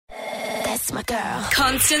That's my girl.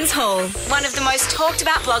 Constance Hall, one of the most talked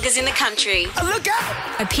about bloggers in the country. Oh, look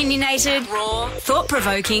out! Opinionated, raw,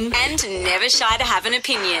 thought-provoking, and never shy to have an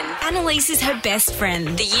opinion. Annalise is her best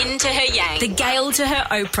friend. The yin to her yang. The Gale to her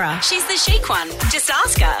Oprah. She's the chic one. Just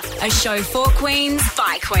ask her. A show for queens,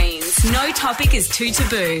 by queens. No topic is too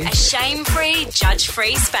taboo. A shame-free,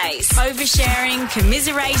 judge-free space. Oversharing,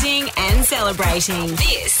 commiserating, and celebrating.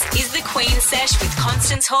 This is the Queen Sesh with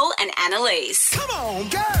Constance Hall and Annalise. Come on,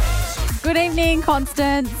 girls! Good evening,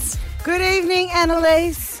 Constance. Good evening,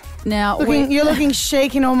 Annalise. Now, you're looking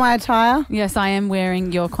chic in all my attire. Yes, I am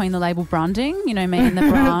wearing your Queen the Label branding. You know me in the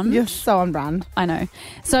brown. You're so on brand. I know.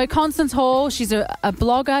 So Constance Hall, she's a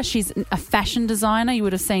blogger. She's a fashion designer. You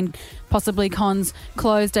would have seen possibly Con's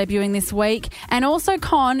clothes debuting this week. And also,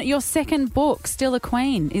 Con, your second book, Still a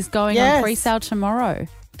Queen, is going on pre-sale tomorrow.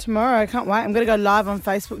 Tomorrow, I can't wait. I'm going to go live on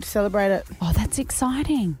Facebook to celebrate it. Oh, that's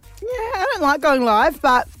exciting. Yeah, I don't like going live,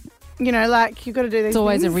 but, you know, like, you've got to do these It's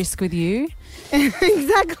always things. a risk with you.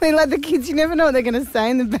 Exactly, like the kids, you never know what they're going to say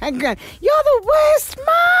in the background. You're the worst,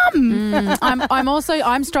 Mum!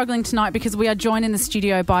 I'm struggling tonight because we are joined in the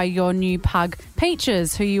studio by your new pug,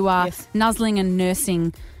 Peaches, who you are nuzzling and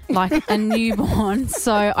nursing like a newborn.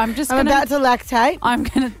 So I'm about to lactate. I'm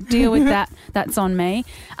going to deal with that. That's on me.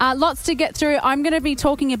 Lots to get through. I'm going to be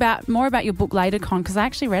talking more about your book later, Con, because I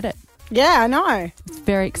actually read it. Yeah, I know. It's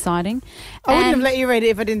very exciting. I wouldn't have let you read it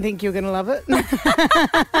if I didn't think you were going to love it.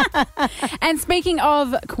 And speaking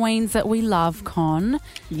of queens that we love, Con.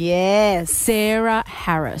 Yes. Sarah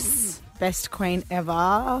Harris. Best queen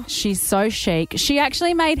ever. She's so chic. She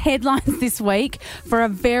actually made headlines this week for a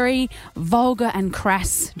very vulgar and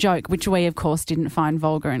crass joke, which we, of course, didn't find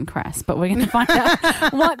vulgar and crass. But we're going to find out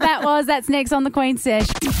what that was. That's next on the Queen Sesh.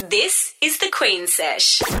 This is the Queen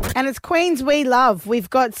Sesh. And it's queens we love.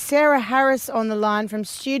 We've got Sarah Harris on the line from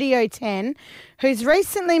Studio 10, who's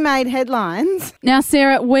recently made headlines. Now,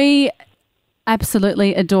 Sarah, we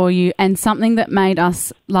absolutely adore you, and something that made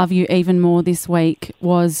us love you even more this week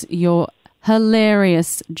was your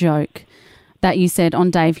hilarious joke that you said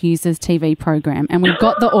on Dave Hughes' TV program, and we've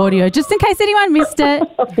got the audio just in case anyone missed it.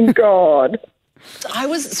 Oh, God. I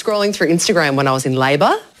was scrolling through Instagram when I was in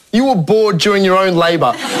labour. You were bored during your own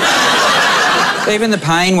labour. Even the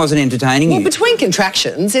pain wasn't entertaining you. Well, between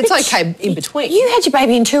contractions, it's okay in between. You had your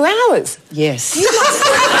baby in 2 hours. Yes.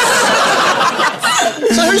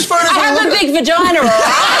 So whose photos I have a big vagina, all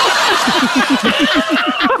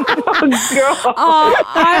right?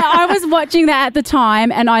 I was watching that at the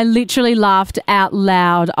time and I literally laughed out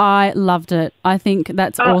loud. I loved it. I think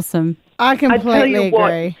that's awesome. I completely tell you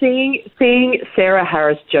agree. What, seeing Sarah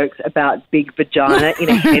Harris jokes about big vagina in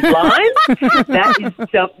a headline, that is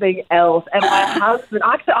something else. And my husband,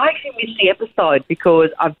 I actually missed the episode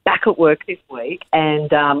because I'm back at work this week, and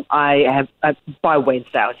by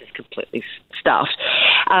Wednesday I was just completely stuffed.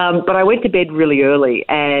 But I went to bed really early,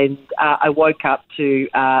 and I woke up to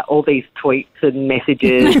all these tweets and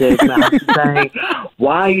messages and saying,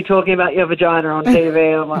 "Why are you talking about your vagina on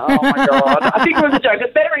TV?" I'm like, "Oh my God!" I think it was a joke.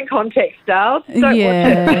 It's better in context. Don't watch it.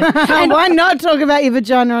 And why not talk about your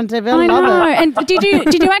vagina on TV? I love it. And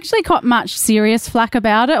did you actually cop much serious flack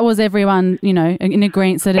about it, or was everyone, you know, in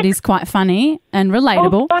agreement that it is quite funny and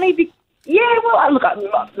relatable? Well, funny. Yeah, well,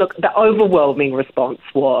 look. The overwhelming response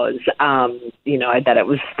was, that it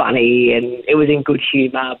was funny and it was in good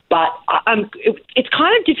humour. But it's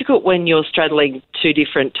kind of difficult when you're straddling two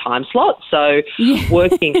different time slots. So,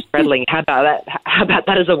 straddling. How about that? How about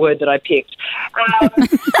that as a word that I picked?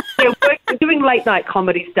 Doing late night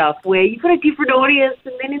comedy stuff where you've got a different audience,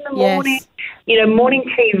 and then in the morning. Morning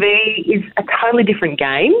TV is a totally different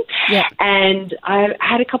game. Yeah. And I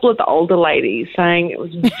had a couple of the older ladies saying it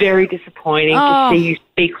was very disappointing to see you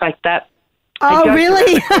speak like that. Oh,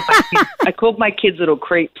 really? I called my kids little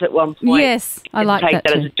creeps at one point. Yes, I like that Didn't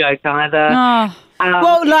take that as a joke either. Oh.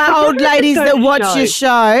 Well, like old ladies that watch your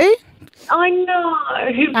show. I know,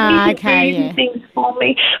 who've these things for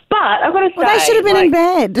me. But I've got to say... Well, they should have been in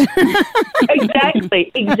bed.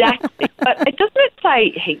 Exactly. But it doesn't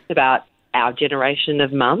say heaps about our generation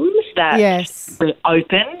of mums that we're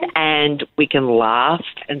open and we can laugh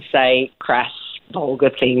and say crass, vulgar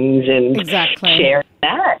things and share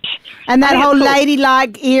that. And that whole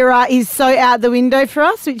ladylike era is so out the window for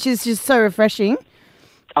us, which is just so refreshing.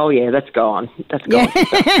 Oh, yeah, that's gone. That's gone. Yeah,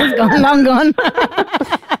 it's gone, long gone.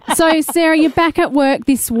 So, Sarah, you're back at work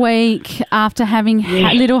this week after having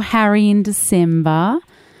little Harry in December.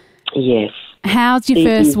 Yes. How's your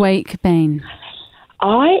first week been?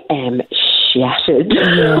 I am shattered.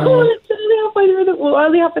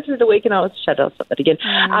 Only halfway through the week and I was shattered. I'll stop that again.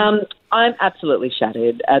 I'm absolutely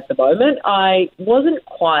shattered at the moment. I wasn't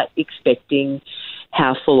quite expecting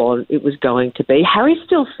how full on it was going to be. Harry's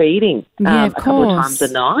still feeding Yeah, of a couple of course. times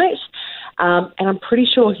a night. And I'm pretty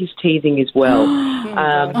sure he's teething as well.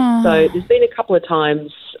 So there's been a couple of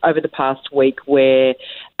times over the past week where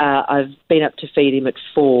I've been up to feed him at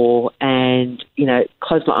 4 and,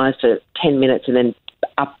 close my eyes for 10 minutes and then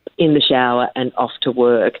up in the shower and off to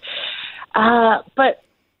work. But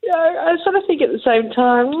I sort of think at the same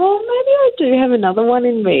time, well, maybe I do have another one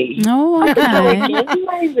in me. Oh, okay.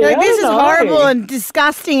 Maybe. Like, this is I don't know. horrible and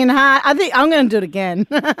disgusting and hard. I think I'm going to do it again.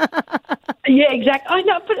 Yeah, exactly. I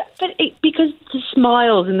know, but because the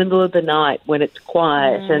smiles in the middle of the night when it's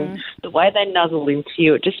quiet and the way they nuzzle into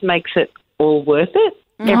you, it just makes it all worth it.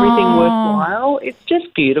 Everything worthwhile. It's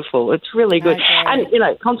just beautiful. It's really good. Okay. And,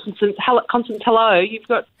 Constance, hello, you've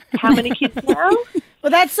got how many kids now?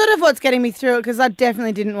 Well, that's sort of what's getting me through it because I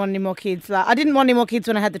definitely didn't want any more kids. Like, I didn't want any more kids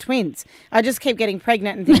when I had the twins. I just keep getting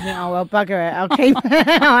pregnant and thinking, oh, well, bugger it. I'll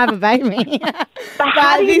have a baby. But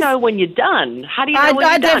how do you know when you're done? How do you know when you're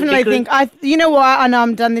I done? definitely think, you know why I know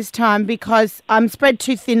I'm done this time? Because I'm spread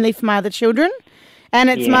too thinly for my other children. And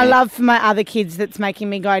it's my love for my other kids that's making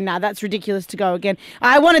me go, nah, that's ridiculous to go again.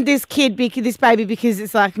 I wanted this baby, because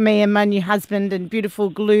it's like me and my new husband and beautiful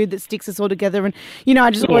glue that sticks us all together. And, I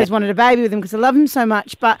just always wanted a baby with him because I love him so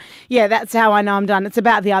much. But, yeah, that's how I know I'm done. It's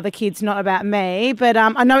about the other kids, not about me. But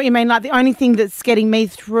I know what you mean. Like, the only thing that's getting me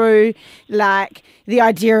through, like, the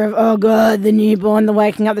idea of, oh, God, the newborn, the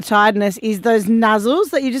waking up, the tiredness, is those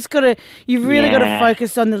nuzzles that you've really got to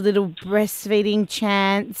focus on the little breastfeeding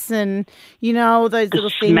chants and, all those little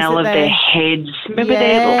the things. smell of their heads. Remember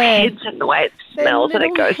their little heads and the way it smells and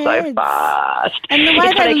it goes so fast. And the way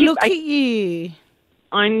It's they funny, look at you.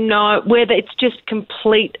 I know, whether it's just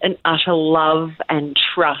complete and utter love and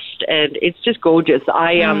trust, and it's just gorgeous.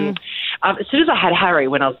 As soon as I had Harry,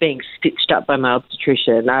 when I was being stitched up by my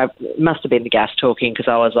obstetrician, it must have been the gas talking because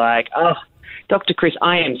I was like, oh, Dr. Chris,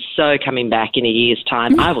 I am so coming back in a year's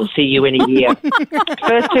time. I will see you in a year.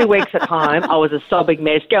 First 2 weeks at home, I was a sobbing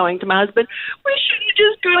mess going to my husband, we should have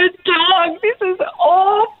just got a dog. This is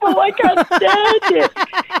awful. I can't stand it.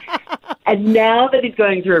 And now that he's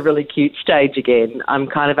going through a really cute stage again, I'm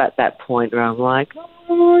kind of at that point where I'm like,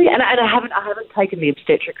 oh, yeah. And I haven't taken the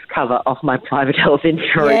obstetrics cover off my private health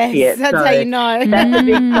insurance yet. That's how you know. That's a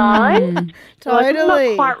big sign. Totally. So I'm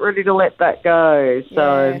not quite ready to let that go.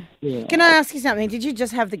 So, yeah. Can I ask you something? Did you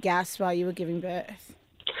just have the gas while you were giving birth?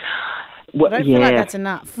 Well, I don't feel like that's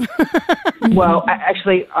enough. Well,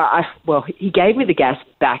 actually, he gave me the gas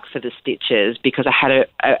back for the stitches because I had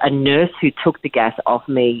a nurse who took the gas off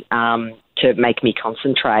me to make me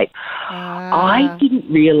concentrate. I didn't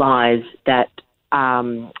realise that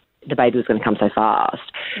the baby was going to come so fast.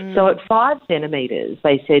 So at 5 centimetres,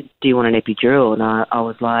 they said, do you want an epidural? And I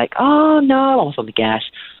was like, oh, no, I was on the gas.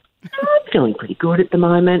 I'm feeling pretty good at the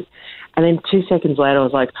moment. And then 2 seconds later, I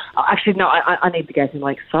was like, oh, actually, no, I need the gas. I'm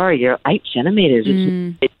like, sorry, you're 8 centimetres.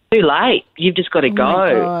 It's too late. You've just got to go.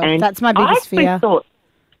 My God. And that's my biggest fear.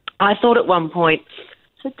 I thought at one point,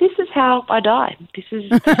 so this is how I die. This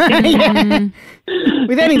is with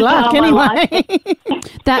any luck, anyway.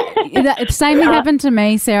 That same thing happened to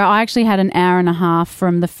me, Sarah. I actually had an hour and a half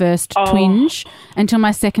from the first twinge until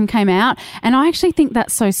my second came out, and I actually think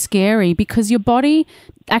that's so scary because your body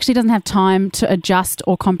actually doesn't have time to adjust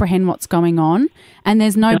or comprehend what's going on, and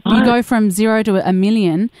there's no. You go from 0 to a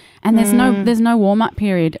million, and there's no warm up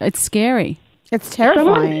period. It's scary. It's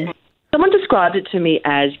terrifying. Someone described it to me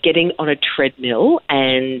as getting on a treadmill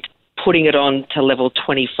and putting it on to level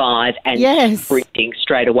 25 and sprinting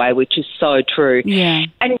straight away, which is so true. Yeah.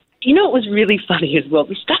 And it was really funny as well.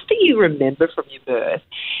 The stuff that you remember from your birth,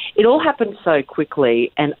 it all happened so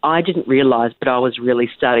quickly, and I didn't realise, but I was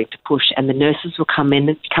really starting to push. And the nurses will come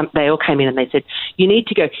in. They all came in and they said, "You need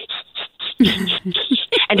to go."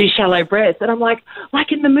 And do shallow breaths. And I'm like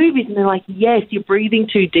in the movies, and they're like, yes, you're breathing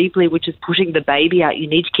too deeply, which is pushing the baby out. You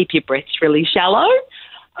need to keep your breaths really shallow.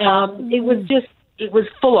 It was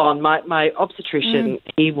full on. My obstetrician,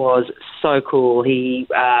 he was so cool. He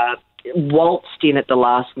waltzed in at the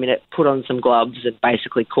last minute, put on some gloves and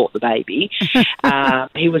basically caught the baby.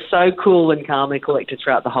 He was so cool and calm and collected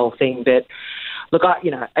throughout the whole thing. But look,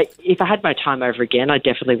 if I had my time over again, I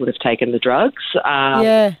definitely would have taken the drugs.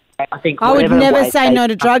 I think I would never say no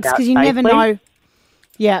to drugs because you never know.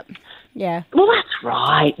 Yeah. Yeah. Well, that's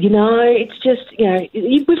right. It's just,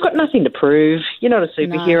 we've got nothing to prove. You're not a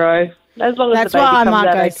superhero. No. As long as that's the baby why I comes might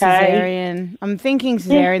out go okay. cesarean. I'm thinking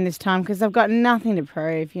cesarean this time because I've got nothing to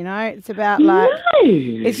prove, It's about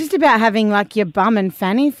it's just about having your bum and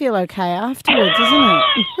fanny feel okay afterwards, isn't it?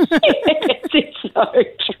 Yes, it's so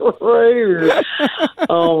true.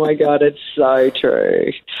 Oh, my God, it's so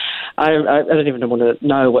true. I don't even want to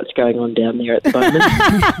know what's going on down there at the moment.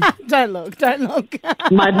 Don't look.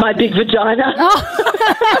 My big vagina.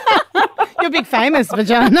 Your big famous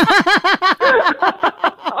vagina.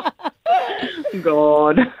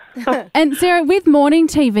 God. And Sarah, with morning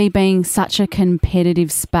TV being such a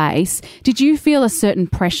competitive space, did you feel a certain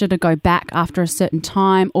pressure to go back after a certain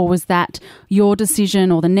time, or was that your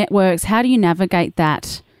decision or the networks? How do you navigate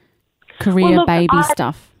that career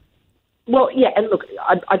stuff? Well, yeah, and look,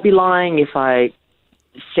 I'd be lying if I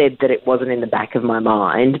said that it wasn't in the back of my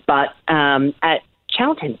mind, but at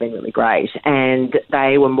Channel 10's been really great, and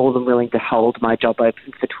they were more than willing to hold my job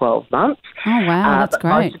open for 12 months. Oh, wow, that's but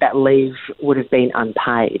great. Most of that leave would have been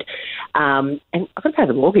unpaid. And I've got to pay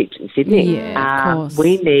the mortgage in Sydney. Yeah, of course.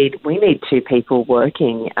 We need two people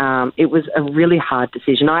working. It was a really hard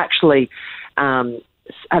decision. I actually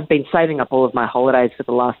I've been saving up all of my holidays for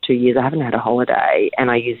the last 2 years. I haven't had a holiday, and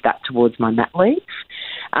I used that towards my mat leave,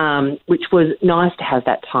 which was nice to have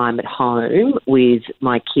that time at home with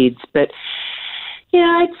my kids. But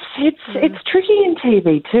yeah, it's tricky in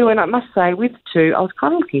TV too, and I must say, with two, I was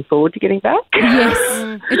kind of looking forward to getting back.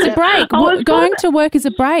 Yes, it's a break. Going to work is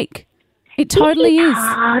a break. It totally is.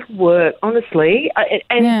 Hard work, honestly,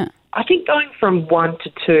 and I think going from 1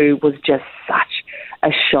 to 2 was just such a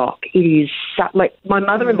shock. It is like my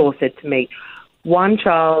mother-in-law said to me, one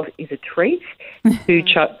child is a treat, two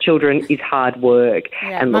children is hard work.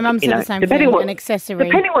 Yeah, and my mum said the same thing, an accessory.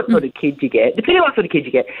 Depending what sort of kids you get.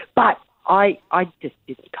 But I just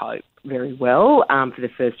didn't cope very well for the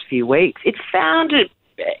first few weeks. It found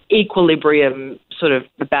equilibrium sort of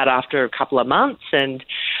about after a couple of months, and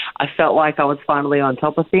I felt like I was finally on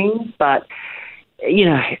top of things. But, you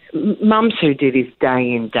know, mums who do this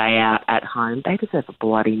day in, day out at home, they deserve a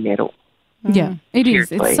bloody medal. Yeah, it is.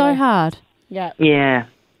 Seriously. It's so hard. Yeah. Yeah.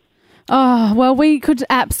 Oh, well, we could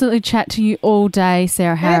absolutely chat to you all day,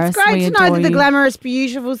 Sarah Harris. And it's great We to know adore that the you. glamorous,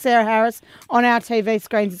 beautiful Sarah Harris on our TV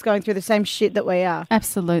screens is going through the same shit that we are.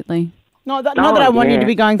 Absolutely. Not that I want you to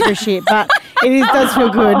be going through shit, but does feel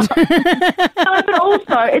good. No, but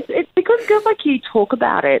also it's because girls like you talk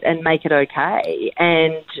about it and make it okay,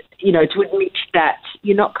 and you know, to admit that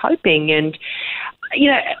you're not coping. And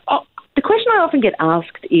you know, the question I often get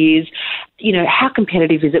asked is, you know, how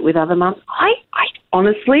competitive is it with other mums? I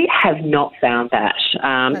honestly have not found that.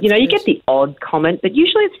 You know, you get the odd comment, but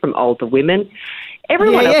usually it's from older women.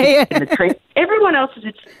 Everyone else is in the trench. Everyone else is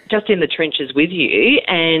just in the trenches with you,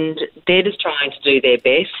 and they're just trying to do their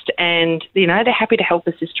best. And you know, they're happy to help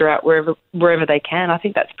a sister out wherever they can. I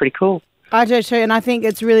think that's pretty cool. I do too, and I think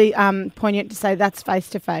it's really poignant to say that's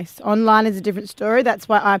face-to-face. Online is a different story. That's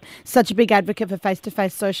why I'm such a big advocate for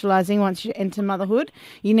face-to-face socialising once you enter motherhood.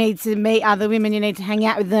 You need to meet other women, you need to hang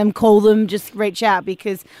out with them, call them, just reach out,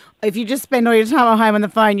 because if you just spend all your time at home on the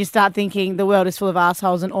phone, you start thinking the world is full of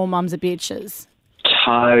assholes and all mums are bitches.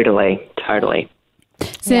 Totally.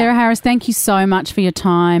 Sarah Harris, thank you so much for your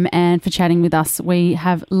time and for chatting with us. We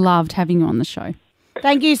have loved having you on the show.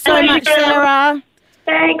 Thank you so much, Sarah.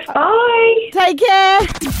 Thanks, bye. Take care.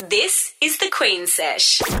 This is the Queen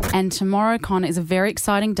Sesh. And tomorrow, Con, is a very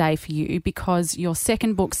exciting day for you because your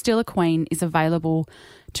second book, Still a Queen, is available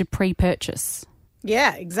to pre-purchase.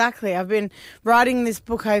 Yeah, exactly. I've been writing this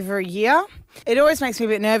book over a year. It always makes me a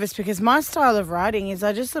bit nervous because my style of writing is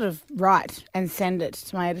I just sort of write and send it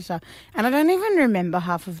to my editor, and I don't even remember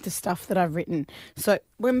half of the stuff that I've written. So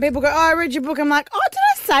when people go, oh, I read your book, I'm like, oh, did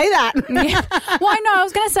I say that? Yeah. Well, I know. I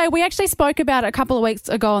was going to say, we actually spoke about it a couple of weeks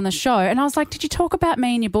ago on the show, and I was like, did you talk about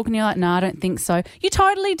me in your book? And you're like, no, I don't think so. You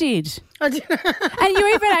totally did. And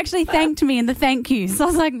you even actually thanked me in the thank you. So I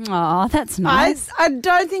was like, oh, that's nice. I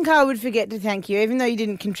don't think I would forget to thank you, even though you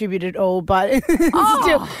didn't contribute at all, but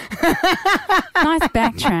still. Nice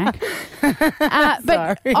backtrack.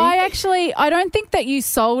 But I don't think that you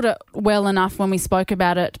sold it well enough when we spoke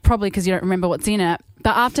about it, probably because you don't remember what's in it.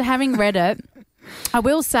 But after having read it, I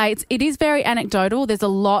will say it is very anecdotal. There's a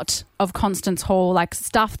lot of Constance Hall, like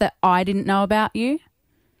stuff that I didn't know about you.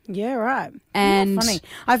 Yeah, right. And funny.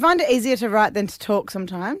 I find it easier to write than to talk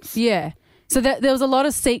sometimes. Yeah. So there was a lot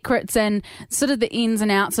of secrets and sort of the ins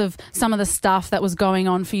and outs of some of the stuff that was going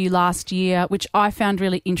on for you last year, which I found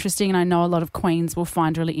really interesting, and I know a lot of queens will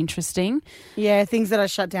find really interesting. Yeah, things that I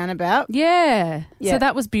shut down about. Yeah. So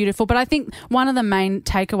that was beautiful. But I think one of the main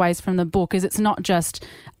takeaways from the book is it's not just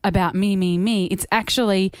about me. It's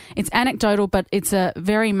anecdotal, but it's a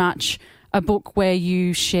very much a book where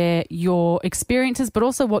you share your experiences, but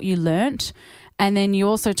also what you learnt. And then you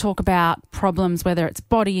also talk about problems, whether it's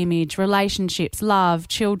body image, relationships, love,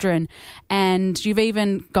 children, and you've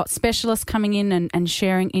even got specialists coming in and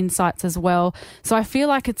sharing insights as well. So I feel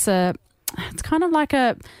like it's kind of like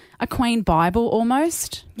a Queen Bible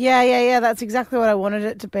almost. Yeah. That's exactly what I wanted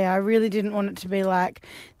it to be. I really didn't want it to be like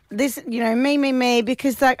this, me,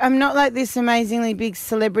 because like I'm not like this amazingly big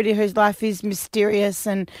celebrity whose life is mysterious,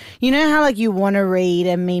 and you know how like you want to read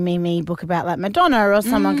a me book about like Madonna or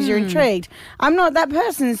someone because you're intrigued. I'm not that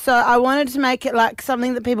person, so I wanted to make it like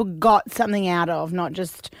something that people got something out of, not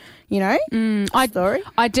just story.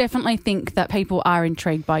 I definitely think that people are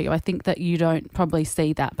intrigued by you. I think that you don't probably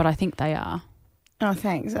see that, but I think they are. Oh,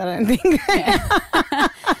 thanks. I don't think they are.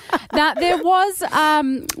 Now, there was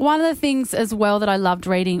one of the things as well that I loved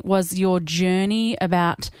reading was your journey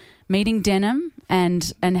about meeting denim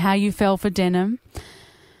and how you fell for denim.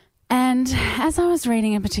 And as I was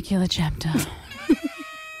reading a particular chapter,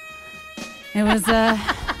 there was a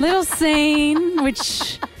little scene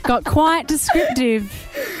which got quite descriptive.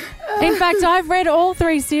 In fact, I've read all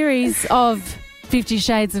 3 series of 50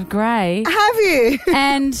 Shades of Grey. Have you?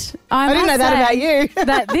 And I didn't know that about you.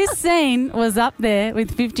 that this scene was up there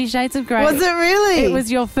with 50 Shades of Grey. Was it really? It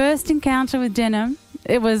was your first encounter with denim.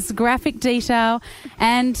 It was graphic detail,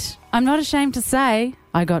 and I'm not ashamed to say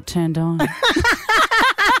I got turned on.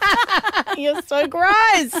 You're so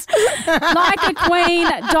gross.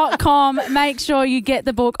 Likeaqueen.com. Make sure you get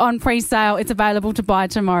the book on pre-sale. It's available to buy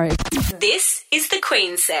tomorrow. This is the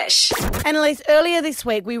Queen Sesh. Annalise, earlier this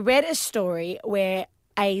week we read a story where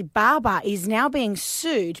a barber is now being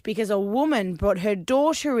sued because a woman brought her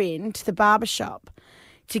daughter in to the barber shop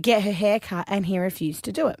to get her hair cut and he refused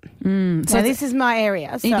to do it. So this is my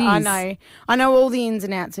area, so I know all the ins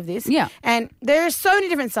and outs of this. Yeah. And there are so many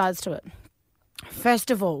different sides to it.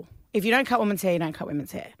 First of all, if you don't cut women's hair, you don't cut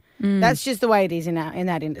women's hair. That's just the way it is in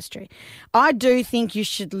that industry. I do think you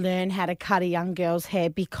should learn how to cut a young girl's hair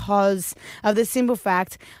because of the simple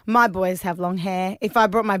fact my boys have long hair. If I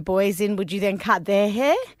brought my boys in, would you then cut their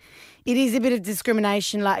hair? It is a bit of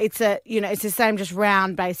discrimination. Like it's the same, just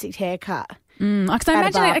round, basic haircut. Because I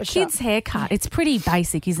imagine a kid's haircut, it's pretty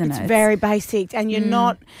basic, isn't it? It's very basic, and you're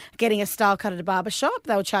not getting a style cut at a barber shop.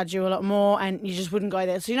 They'll charge you a lot more, and you just wouldn't go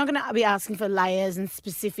there. So you're not going to be asking for layers and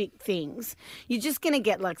specific things. You're just going to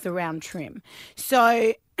get like the round trim.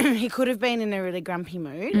 So he could have been in a really grumpy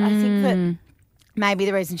mood. I think that maybe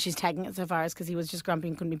the reason she's taking it so far is because he was just grumpy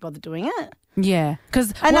and couldn't be bothered doing it. Yeah.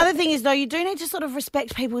 Because another thing is, though, you do need to sort of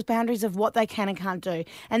respect people's boundaries of what they can and can't do.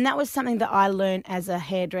 And that was something that I learned as a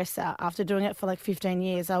hairdresser after doing it for like 15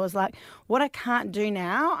 years. I was like, what I can't do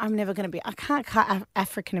now, I'm never going to be. I can't cut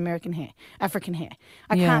African hair. I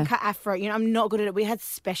can't cut Afro. I'm not good at it. We had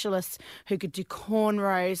specialists who could do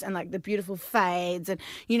cornrows and like the beautiful fades and,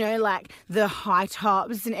 like the high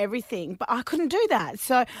tops and everything. But I couldn't do that.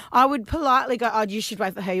 So I would politely go, oh, you should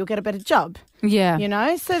wait for her. You'll get a better job.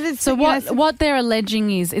 Yeah. So what they're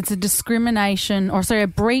alleging is it's a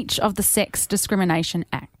breach of the Sex Discrimination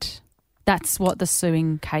Act. That's what the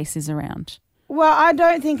suing case is around. Well, I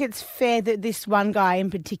don't think it's fair that this one guy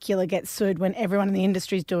in particular gets sued when everyone in the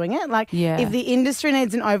industry is doing it. If the industry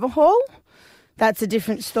needs an overhaul, that's a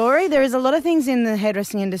different story. There is a lot of things in the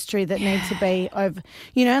hairdressing industry that need to be over.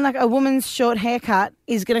 Like a woman's short haircut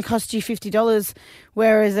is going to cost you $50,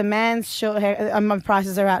 whereas a man's short hair, my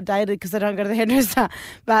prices are outdated because I don't go to the hairdresser,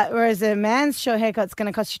 but whereas a man's short haircut's going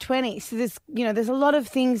to cost you $20. So there's a lot of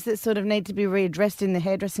things that sort of need to be readdressed in the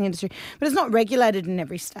hairdressing industry, but it's not regulated in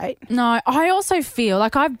every state. No, I also feel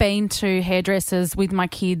like I've been to hairdressers with my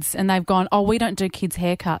kids and they've gone, oh, we don't do kids'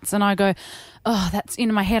 haircuts. And I go, oh, that's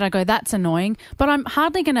in my head. I go, that's annoying. But I'm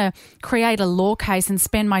hardly going to create a law case and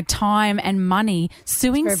spend my time and money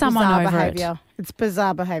suing someone over behaviour. It's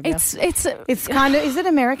bizarre behaviour. It's kind of, is it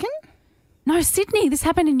American? No, Sydney. This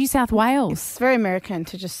happened in New South Wales. It's very American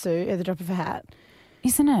to just sue at the drop of a hat.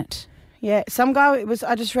 Isn't it? Yeah. Some guy,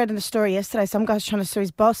 I just read in the story yesterday, some guy's trying to sue his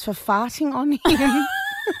boss for farting on him.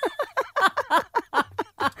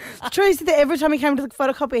 It's true, he said that every time he came to the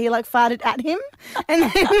photocopy, he farted at him.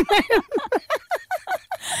 And then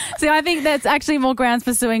See, I think that's actually more grounds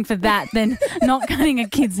for suing for that than not cutting a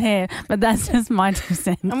kid's hair. But that's just my 2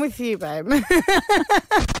 cents. I'm with you, babe.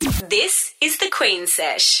 This is the Queen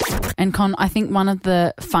Sesh. And Con, I think one of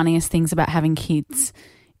the funniest things about having kids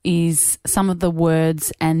is some of the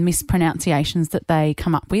words and mispronunciations that they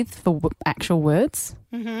come up with for actual words.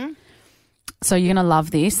 Mm-hmm. So you're going to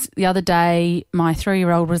love this. The other day, my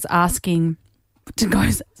 3-year-old was asking to go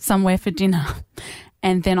somewhere for dinner,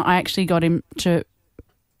 and then I actually got him to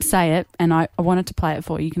say it, and I wanted to play it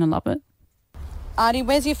for you. You're going to love it. Artie,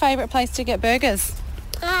 where's your favourite place to get burgers?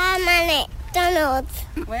 McDonald's.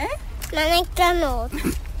 Where?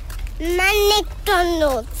 McDonald's.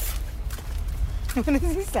 McDonald's. What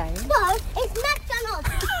is he saying? No, it's McDonald's.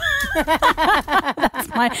 That's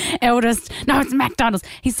my eldest. No, it's McDonald's.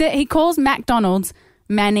 He calls McDonald's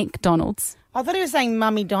Manic-Donald's. I thought he was saying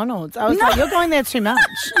Mummy Donald's. I was like, you're going there too much.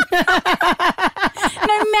 No,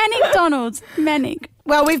 Manic-Donald's. Manic.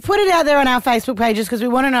 Well, we've put it out there on our Facebook pages because we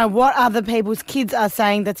want to know what other people's kids are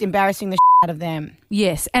saying that's embarrassing the out of them.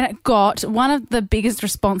 Yes, and it got one of the biggest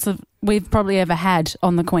responses we've probably ever had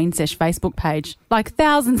on the Queen Sesh Facebook page. Like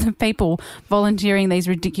thousands of people volunteering these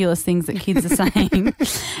ridiculous things that kids are saying.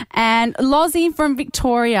 And Lozzie from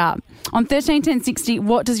Victoria, on 131060,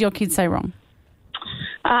 what does your kid say wrong?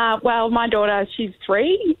 Well, my daughter, she's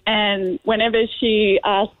 3, and whenever she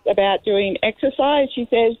asks about doing exercise, she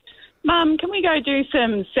says, Mum, can we go do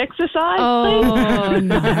some sexercise, please? Oh,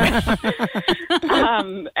 no.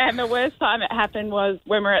 And the worst time it happened was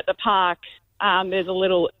when we're at the park. There's a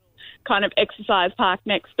little kind of exercise park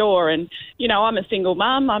next door, and, you know, I'm a single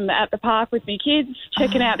mum. I'm at the park with my kids,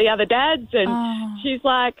 checking out the other dads, and she's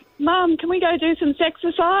like, Mum, can we go do some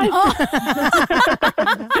sexercise?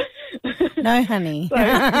 No, honey. So,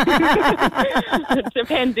 it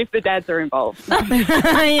depends if the dads are involved.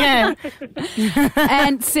 Yeah.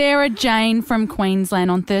 And Sarah Jane from Queensland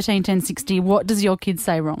on 131060, what does your kid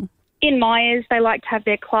say wrong? In Myers, they like to have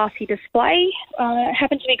their classy display. It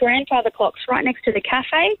happened to be grandfather clocks right next to the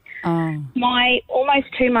cafe. Oh. My almost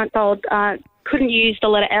 2-month-old couldn't use the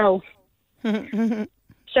letter L.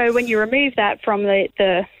 So when you remove that from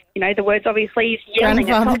the words, obviously he's yelling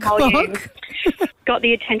at top volume. Got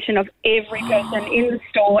the attention of every person in the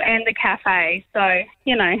store and the cafe. So,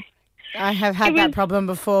 you know. I have had that problem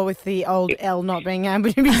before with the old L not being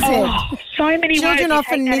able to be said. Oh, so many Children words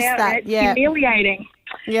often miss that. It's Yeah. humiliating.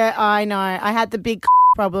 Yeah, I know. I had the big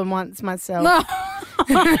problem once myself. No.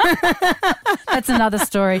 That's another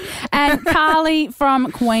story. And Carly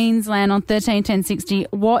from Queensland on 131060,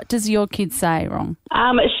 what does your kid say wrong?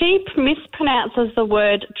 She mispronounces the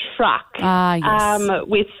word truck yes.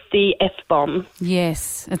 With the F-bomb.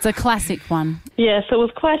 Yes, it's a classic one. Yes, it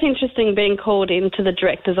was quite interesting being called into the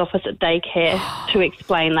director's office at daycare to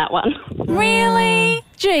explain that one. Really?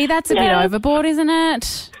 Gee, that's a bit overboard, isn't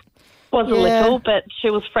it? Was a little, but she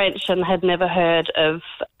was French and had never heard of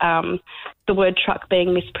the word truck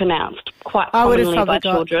being mispronounced quite commonly by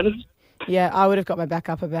children. Yeah, I would have got my back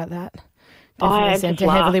up about that. I Definitely sent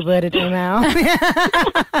a heavily worded email.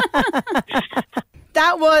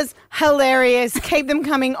 That was hilarious. Keep them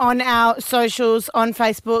coming on our socials on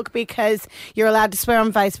Facebook because you're allowed to swear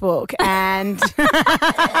on Facebook. And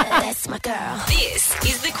That's my girl. This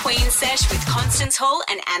is the Queen Sesh with Constance Hall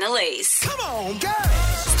and Annalise. Come on,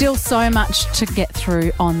 girls. Still so much to get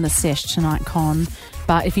through on the Sesh tonight, Con.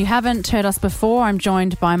 But if you haven't heard us before, I'm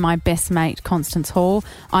joined by my best mate, Constance Hall.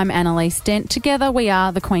 I'm Annalise Dent. Together we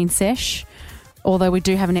are the Queen Sesh, although we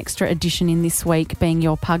do have an extra addition in this week, being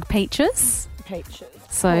your pug Peaches. Peaches.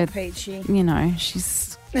 So, Peachy. you know,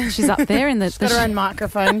 she's up there in the... She's got her own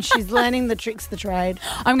microphone. She's learning the tricks of the trade.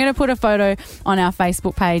 I'm going to put a photo on our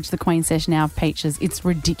Facebook page, the Queen Sesh now of Peaches. It's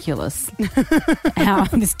ridiculous how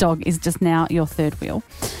this dog is just now your third wheel.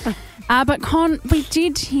 But Con, we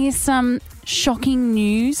did hear some shocking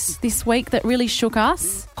news this week that really shook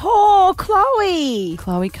us. Oh, Khloe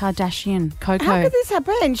Kardashian, Coco. How could this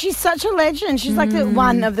happen? She's such a legend. She's like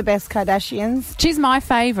one of the best Kardashians. She's my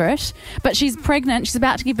favourite, but she's pregnant. She's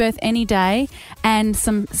about to give birth any day, and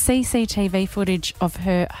some CCTV footage of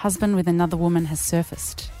her husband with another woman has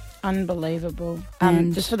surfaced. Unbelievable.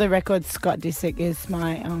 And just for the record, Scott Disick is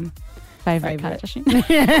my favourite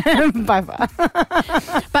Kardashian. By far.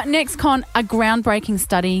 But next, Con, a groundbreaking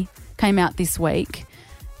study came out this week,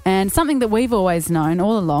 and something that we've always known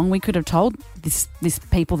all along, we could have told this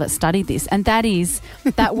people that studied this, and that is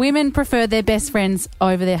that women prefer their best friends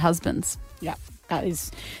over their husbands. Yeah, that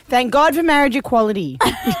is. Thank God for marriage equality.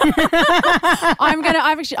 I've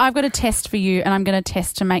got a test for you, and I'm going to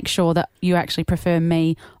test to make sure that you actually prefer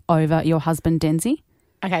me over your husband, Denzi.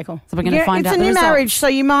 Okay, cool. So we're going to find out. It's a new marriage, so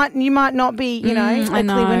you might not be, I know.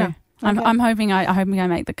 winner. Okay. I'm hoping I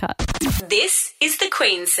make the cut. This is the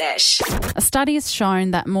Queen Sesh. A study has shown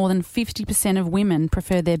that more than 50% of women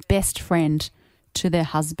prefer their best friend to their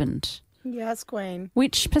husband. Yes, Queen.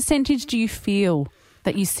 Which percentage do you feel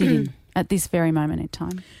that you sit in at this very moment in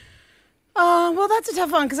time? Oh, well, that's a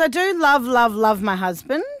tough one because I do love my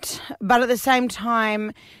husband, but at the same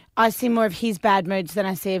time, I see more of his bad moods than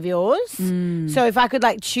I see of yours. So if I could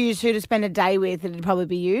choose who to spend a day with, it'd probably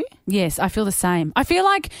be you. Yes, I feel the same. I feel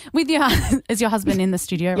like with your is your husband in the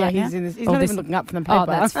studio right now? He's not even looking up from the paper. Oh,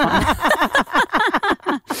 that's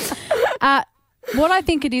fine. what I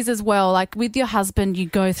think it is as well, like with your husband, you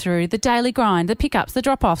go through the daily grind, the pickups, the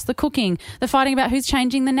drop-offs, the cooking, the fighting about who's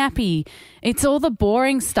changing the nappy. It's all the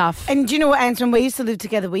boring stuff. And do you know what, Ange, when we used to live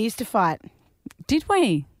together, we used to fight. Did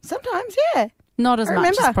we? Sometimes, yeah. Not as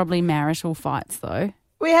much as probably marital fights, though.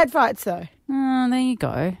 We had fights, though. Oh, there you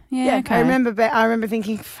go. Yeah, okay. I remember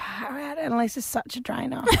thinking, far out, Annalise is such a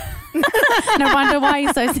drainer. No wonder why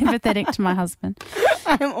you're so sympathetic to my husband.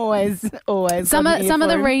 I'm always. Some of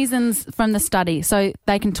the reasons from the study. So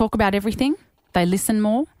they can talk about everything. They listen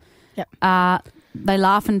more. Yep. They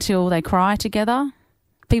laugh until they cry together.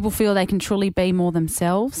 People feel they can truly be more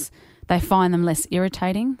themselves. They find them less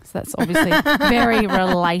irritating. So that's obviously very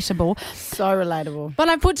relatable. So relatable. But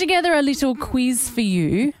I put together a little quiz for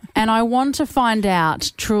you, and I want to find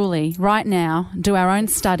out truly right now, do our own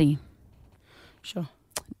study. Sure.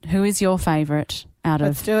 Who is your favourite out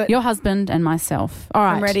Let's of do it. your husband and myself? All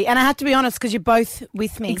right. I'm ready. And I have to be honest because you're both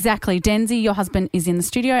with me. Exactly. Denzi, your husband, is in the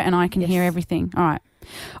studio and I can hear everything. All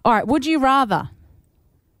right. Would you rather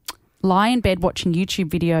lie in bed watching YouTube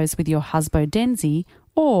videos with your husband, Denzi,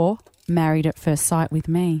 or Married at First Sight with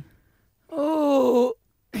me? Oh,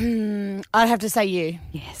 I'd have to say you.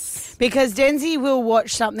 Yes. Because Denzi will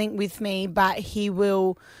watch something with me, but he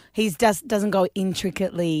doesn't go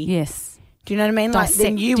intricately. Yes. Do you know what I mean? Like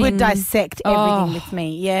then you would dissect everything with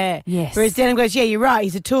me. Yeah. Yes. Whereas Denim goes, yeah, you're right,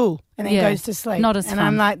 he's a tool. And then goes to sleep. Not as and fun.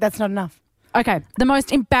 I'm like, that's not enough. Okay. The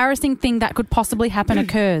most embarrassing thing that could possibly happen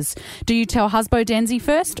occurs. Do you tell husband Denzi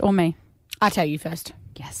first or me? I tell you first.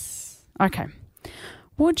 Yes. Okay.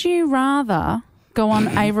 Would you rather go on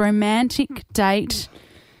a romantic date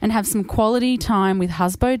and have some quality time with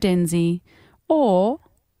husband Denzi, or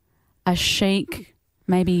a chic,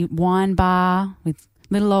 maybe wine bar with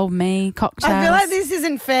little old me, cocktails? I feel like this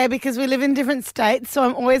isn't fair because we live in different states, so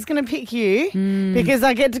I'm always going to pick you because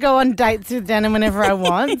I get to go on dates with Denim whenever I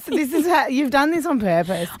want. So this is how you've done this on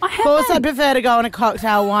purpose. Of course, I'd prefer to go on a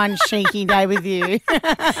cocktail wine chicy day with you.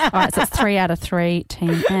 All right, so it's 3 out of 3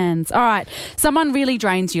 team hands. All right, someone really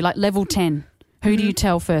drains you, like level 10. Who do you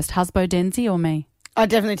tell first, husband Denzi or me? I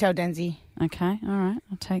definitely tell Denzi. Okay, all right,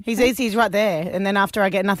 I'll take He's that. easy, he's right there. And then after I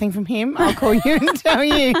get nothing from him, I'll call you and tell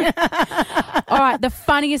you. All right, the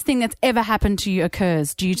funniest thing that's ever happened to you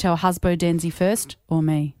occurs. Do you tell husband Denzi first or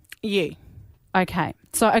me? You. Okay,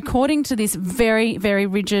 so according to this very, very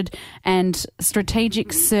rigid and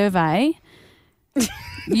strategic survey,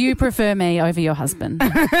 you prefer me over your husband.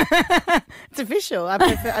 It's official.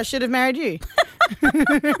 I should have married you.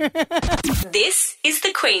 This is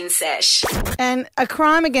the Queen Sesh. And a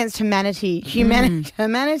crime against humanity.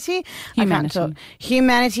 Humanity. I can't talk.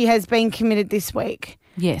 Humanity has been committed this week.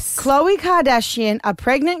 Yes. Khloe Kardashian, a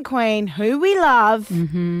pregnant queen who we love,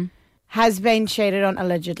 has been cheated on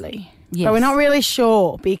allegedly. Yes. But we're not really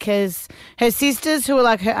sure because her sisters, who are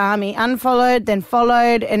like her army, unfollowed, then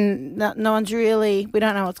followed, and no one's really, we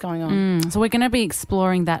don't know what's going on. So we're going to be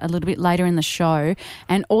exploring that a little bit later in the show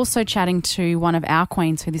and also chatting to one of our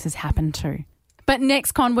queens who this has happened to. But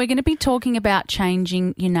next, Con, we're going to be talking about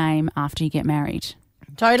changing your name after you get married.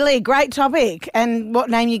 Totally. Great topic. And what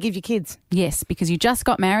name you give your kids. Yes, because you just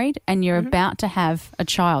got married and you're about to have a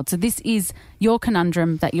child. So this is your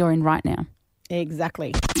conundrum that you're in right now.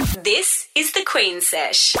 Exactly. This is the Queen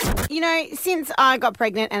Sesh. You know, since I got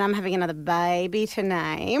pregnant and I'm having another baby to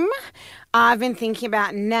name, I've been thinking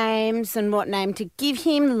about names and what name to give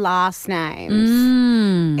him, last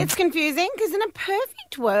names. It's confusing because in a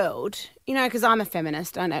perfect world, you know, because I'm a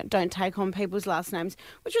feminist, I don't take on people's last names,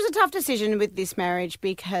 which was a tough decision with this marriage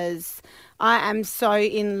because I am so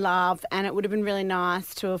in love and it would have been really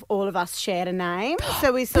nice to have all of us shared a name.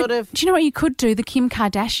 So we sort of... Do you know what you could do? The Kim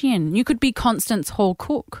Kardashian. You could be Constance Hall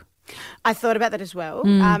Cook. I thought about that as well.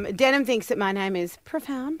 Denim thinks that my name is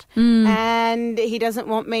profound and he didn't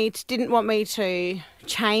want me to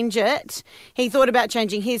change it. He thought about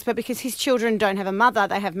changing his, but because his children don't have a mother,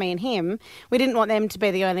 they have me and him, we didn't want them to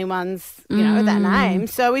be the only ones, you know, with that name.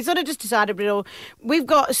 So we sort of just decided we've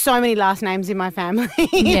got so many last names in my family.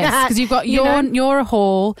 Yes, because you've got you're a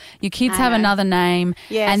Hall, your kids have another name,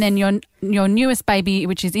 and then your newest baby,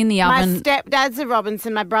 which is in the oven. My stepdad's a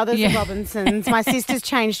Robinson, my brother's a Robinsons, my sister's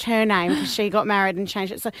changed her name because she got married and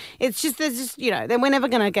changed it. So it's just, there's just, you know, then we're never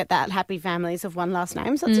going to get that happy families of one last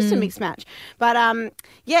name. So it's just a mixed match. But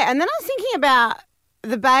yeah, and then I was thinking about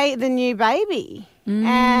the new baby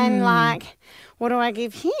and like, what do I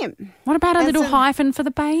give him? What about a little hyphen for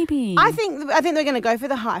the baby? I think they're going to go for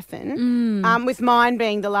the hyphen, with mine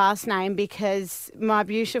being the last name because my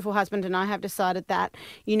beautiful husband and I have decided that,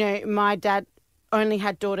 you know, my dad only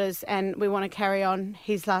had daughters and we want to carry on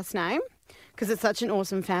his last name because it's such an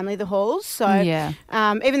awesome family, the Halls. So Yeah.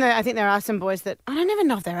 even though I think there are some boys that I don't even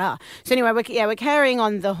know if there are. So anyway, we're carrying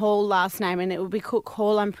on the Hall last name, and it will be Cook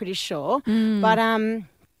Hall, I'm pretty sure. But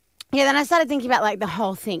yeah, then I started thinking about like the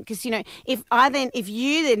whole thing because, you know, if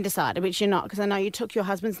you then decided, which you're not, because I know you took your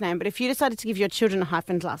husband's name, but if you decided to give your children a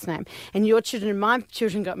hyphened last name and your children and my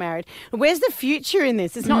children got married, where's the future in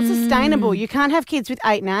this? It's not sustainable. You can't have kids with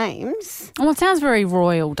 8 names. Well, it sounds very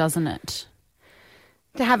royal, doesn't it?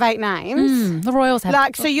 To have 8 names. The royals have...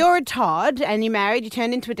 Like, so you're a Todd and you married, you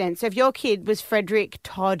turned into a Dent. So if your kid was Frederick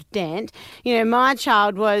Todd Dent, you know, my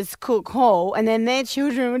child was Cook Hall, and then their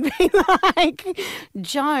children would be like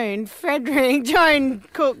Joan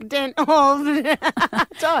Cook Dent Hall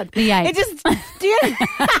Todd. The 8. It just...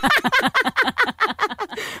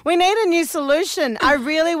 We need a new solution. I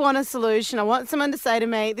really want a solution. I want someone to say to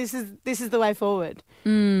me, this is the way forward.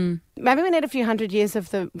 Maybe we need a few hundred years of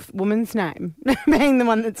the woman's name being the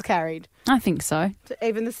one that's carried. I think so. To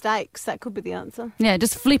even the stakes, that could be the answer. Yeah,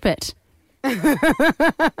 just flip it. We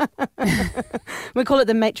call it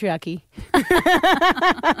the matriarchy.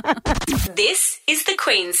 This is the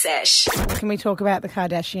Queen Sesh. Can we talk about the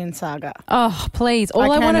Kardashian saga? Oh, please.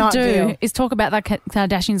 All I want to do is talk about the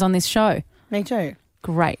Kardashians on this show. Me too.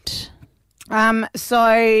 Great.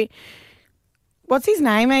 So... What's his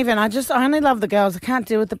name even? I only love the girls. I can't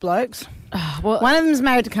deal with the blokes. One of them's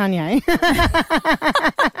married to Kanye.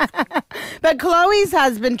 But Chloe's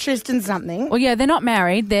husband, Tristan something. Well, yeah, they're not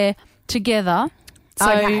married. They're together.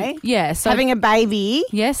 So, okay. Yeah. So having a baby.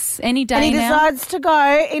 Yes, any day now. And he decides to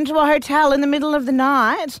go into a hotel in the middle of the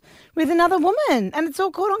night with another woman. And it's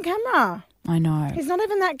all caught on camera. I know. He's not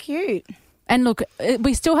even that cute. And look,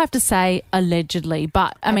 we still have to say allegedly,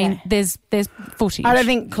 but I mean, there's footage. I don't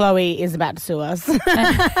think Chloe is about to sue us.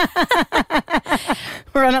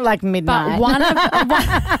 We're on at like midnight. But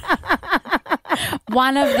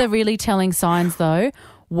one of the really telling signs, though,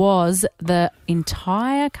 was the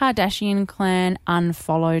entire Kardashian clan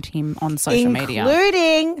unfollowed him on social media,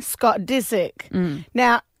 including Scott Disick.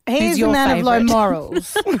 Now. He's your a man of low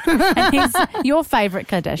morals. And he's your favourite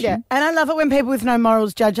Kardashian. Yeah, and I love it when people with no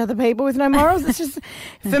morals judge other people with no morals. It's just,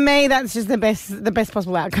 for me, that's just the best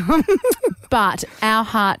possible outcome. But our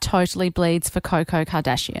heart totally bleeds for Coco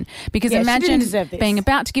Kardashian because imagine being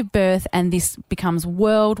about to give birth and this becomes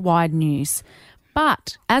worldwide news.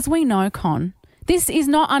 But as we know, Con, this is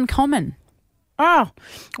not uncommon. Oh,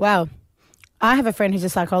 well, I have a friend who's a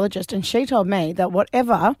psychologist, and she told me that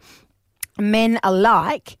whatever men are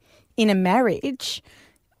like in a marriage,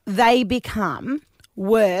 they become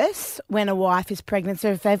worse when a wife is pregnant.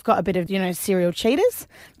 So if they've got a bit of, serial cheaters,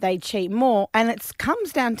 they cheat more. And it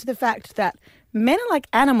comes down to the fact that men are like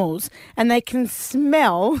animals and they can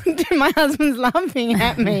smell, my husband's laughing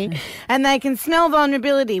at me, and they can smell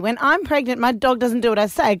vulnerability. When I'm pregnant, my dog doesn't do what I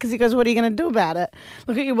say because he goes, what are you going to do about it?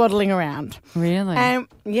 Look at you waddling around. Really? And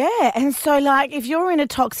so like if you're in a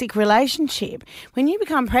toxic relationship, when you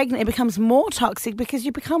become pregnant, it becomes more toxic because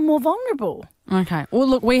you become more vulnerable. Okay. Well,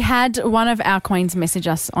 look, we had one of our queens message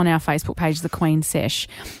us on our Facebook page, the Queen Sesh,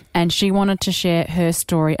 and she wanted to share her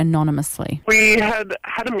story anonymously. We had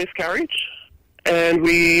a miscarriage. And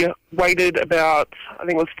we waited about, I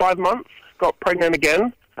think it was 5 months, got pregnant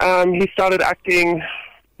again. He started acting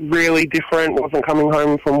really different, wasn't coming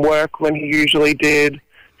home from work when he usually did,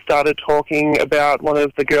 started talking about one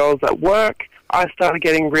of the girls at work. I started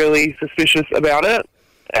getting really suspicious about it,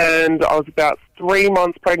 and I was about 3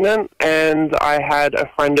 months pregnant, and I had a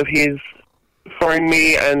friend of his phone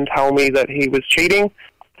me and tell me that he was cheating.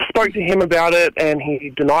 Spoke to him about it, and he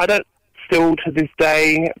denied it. Still to this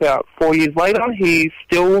day, about 4 years later, he's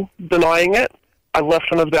still denying it. I left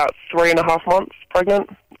him about 3.5 months pregnant,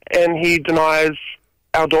 and he denies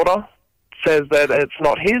our daughter, says that it's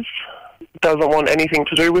not his, doesn't want anything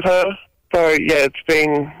to do with her. So, yeah, it's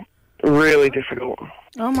been really difficult.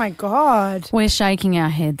 Oh, my God. We're shaking our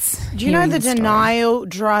heads. Do you know the denial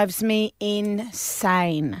drives me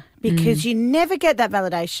insane? Because you never get that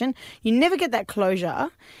validation, you never get that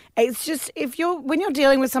closure. It's just when you're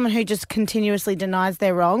dealing with someone who just continuously denies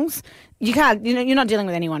their wrongs, you can't. You're not dealing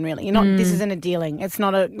with anyone really. You're not. This isn't a dealing. It's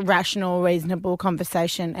not a rational, reasonable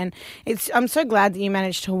conversation. And I'm so glad that you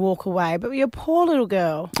managed to walk away. But your poor little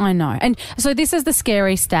girl. I know. And so this is the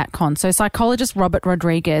scary stat, Con. So psychologist Robert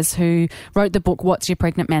Rodriguez, who wrote the book "What's Your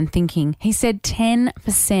Pregnant Man Thinking," he said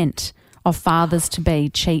 10% of fathers-to-be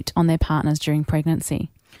cheat on their partners during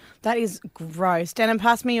pregnancy. That is gross. Dan,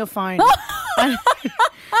 pass me your phone.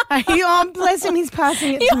 Oh, bless him, he's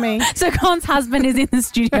passing it to me. So Con's husband is in the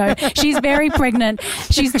studio. She's very pregnant.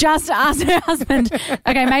 She's just asked her husband,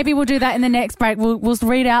 okay, maybe we'll do that in the next break. We'll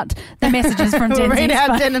read out the messages from Den's read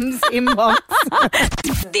out Denham's inbox.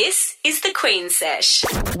 This is the Queen Sesh.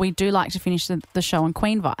 We do like to finish the show on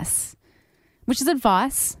Queen Vice, which is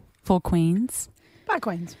advice for queens. By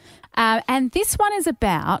queens. And this one is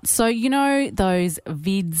about, so you know those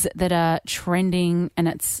vids that are trending and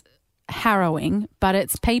it's harrowing, but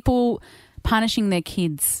it's people punishing their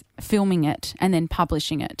kids, filming it and then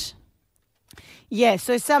publishing it. Yeah,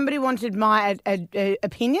 so somebody wanted my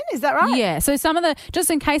opinion, is that right? Yeah, so some of the, just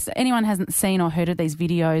in case anyone hasn't seen or heard of these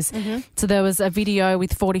videos, so there was a video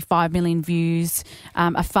with 45 million views.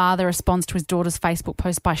 A father responds to his daughter's Facebook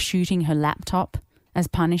post by shooting her laptop as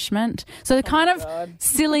punishment. So the kind of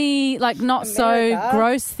silly, like not so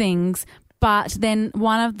gross things, but then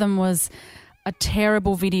one of them was a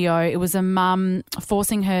terrible video. It was a mum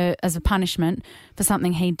forcing her, as a punishment for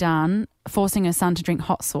something he'd done, forcing her son to drink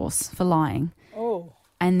hot sauce for lying. Oh.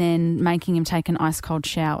 And then making him take an ice cold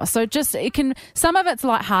shower. So just, it can, some of it's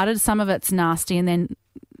lighthearted, some of it's nasty, and then,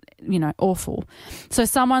 you know, awful. So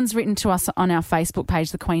someone's written to us on our Facebook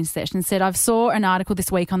page, The Queen Sesh, and said, I've saw an article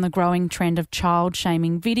this week on the growing trend of child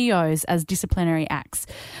shaming videos as disciplinary acts.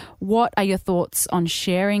 What are your thoughts on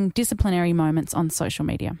sharing disciplinary moments on social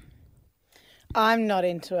media? I'm not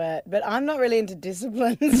into it, but I'm not really into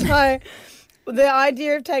discipline. So the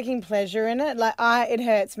idea of taking pleasure in it, like it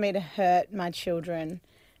hurts me to hurt my children.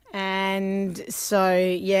 And so,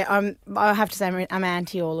 yeah, I have to say I'm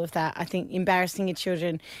anti all of that. I think embarrassing your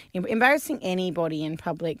children, embarrassing anybody in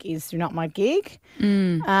public is not my gig.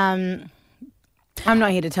 I'm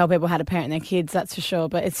not here to tell people how to parent their kids, that's for sure,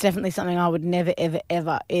 but it's definitely something I would never, ever,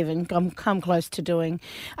 ever even come close to doing.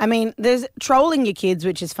 I mean, there's trolling your kids,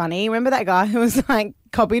 which is funny. Remember that guy who was like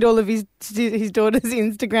copied all of his daughter's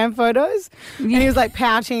Instagram photos? Yeah. And he was like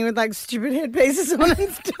pouting with like stupid headpieces on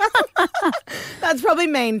and stuff. That's probably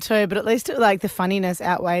mean too, but at least like the funniness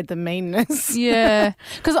outweighed the meanness. Yeah,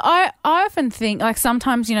 because I often think, like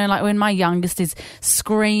sometimes, you know, like when my youngest is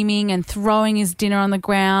screaming and throwing his dinner on the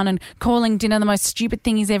ground and calling dinner the most stupid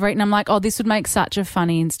thing he's ever eaten, I'm like, oh, this would make such a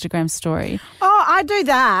funny Instagram story. Oh, I do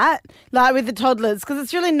that, like with the toddlers, because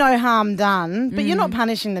it's really no harm done, but you're not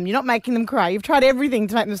punishing them. You're not making them cry. You've tried everything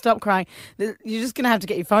to make them stop crying. You're just going to have to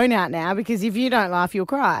get your phone out now, because if you don't laugh, you'll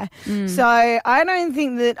cry. So I don't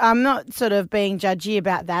think that, I'm not sort of being judgy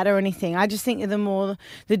about that or anything. I just think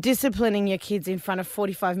the disciplining your kids in front of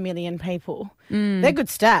 45 million people. They're good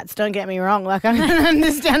stats, don't get me wrong. Like, I don't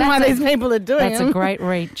understand why these people are doing That's a great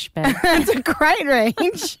reach, Beth. That's a great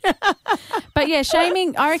reach. But yeah,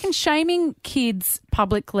 I reckon shaming kids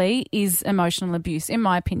publicly is emotional abuse, in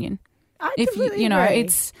my opinion. I if completely you know, agree.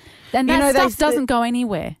 Stuff doesn't go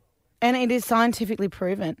anywhere. And it is scientifically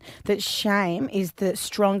proven that shame is the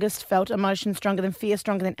strongest felt emotion, stronger than fear,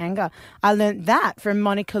 stronger than anger. I learnt that from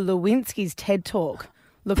Monica Lewinsky's TED Talk.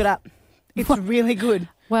 Look it up. It's really good.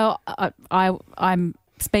 Well, I'm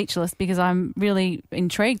speechless because I'm really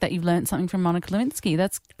intrigued that you've learnt something from Monica Lewinsky.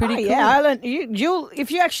 That's pretty cool. Yeah, I learned.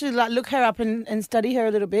 If you actually like look her up and study her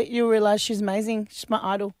a little bit, you'll realise she's amazing. She's my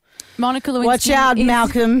idol. Monica Lewinsky. Watch out,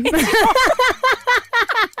 Malcolm.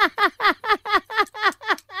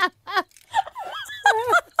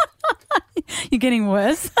 You're getting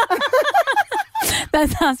worse.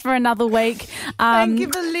 That's us for another week. Thank you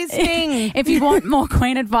for listening. If you want more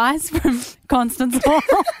Queen advice from Constance Hall,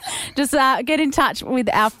 just get in touch with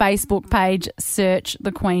our Facebook page, search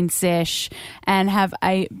The Queen Sesh, and have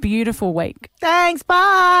a beautiful week. Thanks,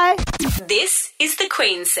 bye. This is The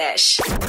Queen Sesh.